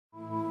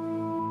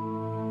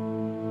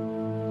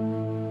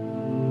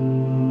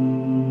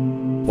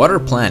what are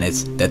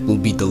planets that will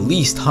be the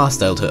least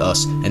hostile to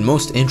us and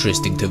most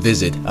interesting to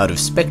visit out of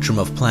spectrum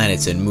of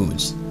planets and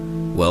moons?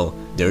 Well,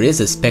 there is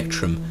a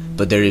spectrum,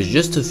 but there is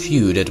just a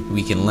few that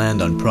we can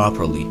land on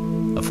properly.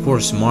 Of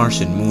course,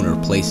 Mars and Moon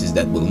are places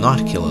that will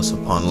not kill us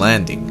upon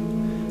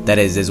landing. That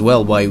is as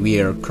well why we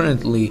are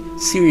currently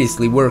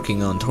seriously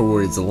working on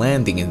towards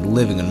landing and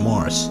living on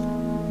Mars.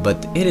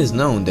 But it is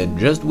known that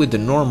just with the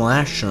normal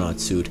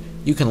astronaut suit,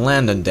 you can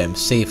land on them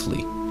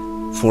safely.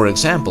 For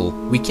example,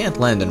 we can't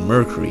land on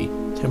Mercury.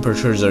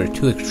 Temperatures are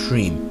too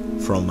extreme,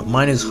 from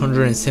minus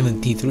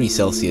 173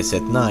 Celsius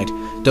at night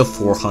to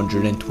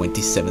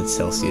 427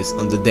 Celsius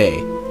on the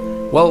day.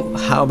 Well,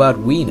 how about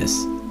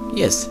Venus?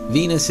 Yes,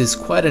 Venus is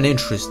quite an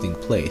interesting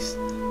place,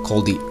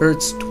 called the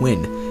Earth's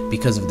twin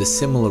because of the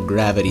similar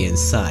gravity and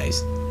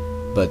size.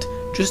 But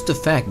just the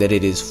fact that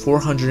it is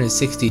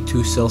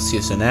 462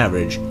 Celsius on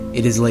average,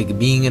 it is like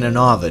being in an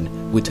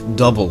oven with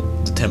double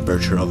the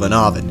temperature of an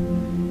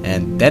oven.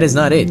 And that is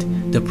not it.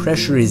 The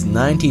pressure is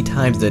 90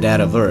 times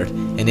that of Earth,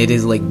 and it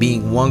is like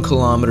being 1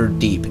 kilometer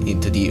deep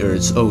into the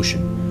Earth's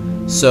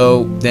ocean.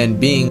 So then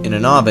being in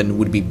an oven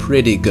would be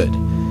pretty good.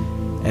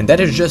 And that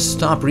is just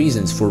top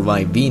reasons for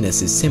why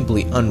Venus is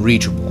simply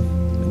unreachable.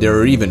 There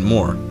are even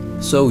more.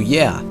 So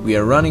yeah, we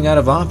are running out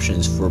of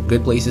options for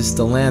good places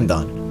to land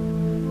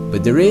on.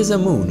 But there is a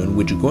moon on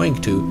which going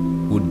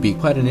to would be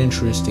quite an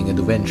interesting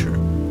adventure.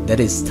 That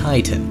is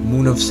Titan,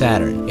 moon of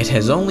Saturn. It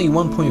has only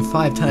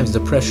 1.5 times the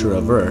pressure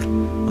of Earth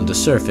on the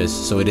surface,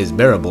 so it is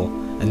bearable,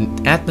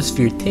 an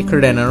atmosphere thicker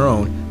than our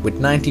own,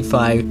 with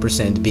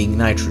 95% being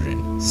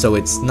nitrogen. So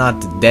it's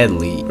not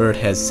deadly. Earth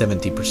has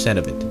 70%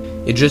 of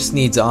it. It just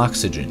needs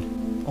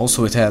oxygen.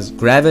 Also, it has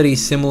gravity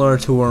similar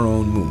to our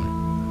own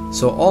moon.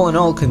 So all in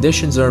all,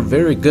 conditions are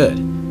very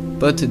good.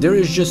 But there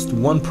is just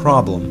one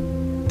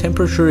problem.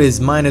 Temperature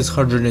is minus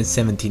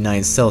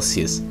 179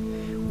 Celsius,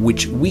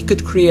 which we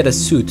could create a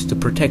suit to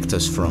protect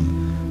us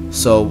from.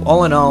 So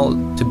all in all,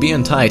 to be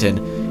on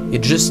Titan,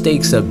 it just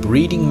takes a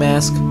breathing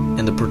mask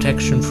and the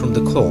protection from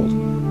the cold.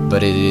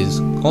 But it is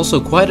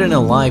also quite an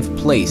alive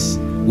place,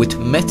 with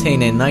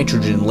methane and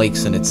nitrogen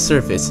lakes on its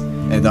surface,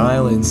 and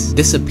islands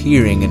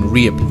disappearing and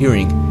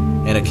reappearing,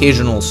 and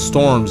occasional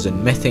storms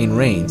and methane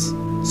rains.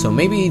 So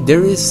maybe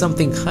there is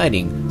something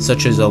hiding,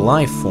 such as a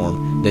life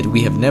form that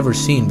we have never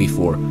seen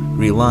before,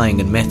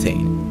 relying on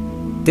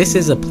methane. This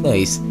is a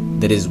place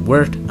that is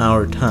worth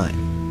our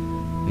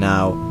time.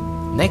 Now,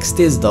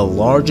 next is the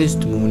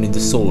largest moon in the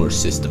solar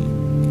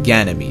system,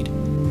 Ganymede.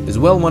 As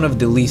well one of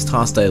the least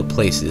hostile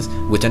places,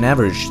 with an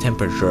average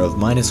temperature of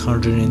minus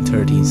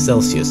 113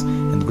 Celsius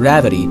and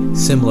gravity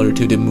similar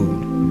to the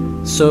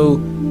moon. So,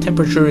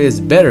 temperature is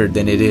better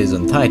than it is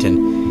on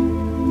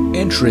Titan.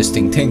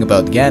 Interesting thing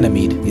about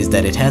Ganymede is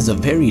that it has a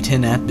very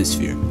thin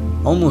atmosphere,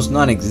 almost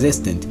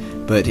non-existent,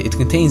 but it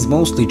contains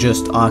mostly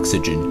just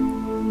oxygen.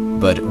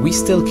 But we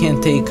still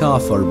can't take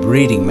off our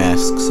breathing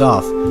masks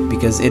off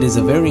because it is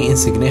a very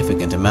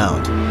insignificant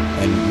amount,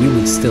 and we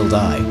would still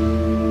die.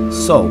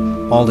 So,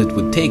 all it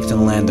would take to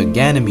land on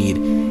Ganymede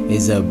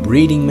is a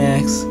breathing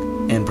mask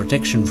and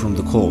protection from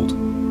the cold.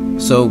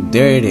 So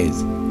there it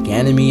is.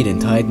 Ganymede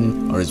and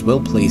Titan are as well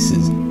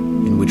places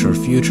in which our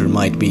future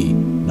might be,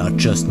 not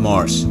just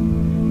Mars.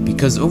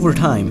 Because over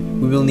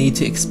time, we will need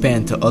to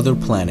expand to other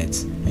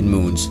planets and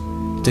moons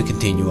to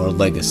continue our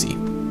legacy.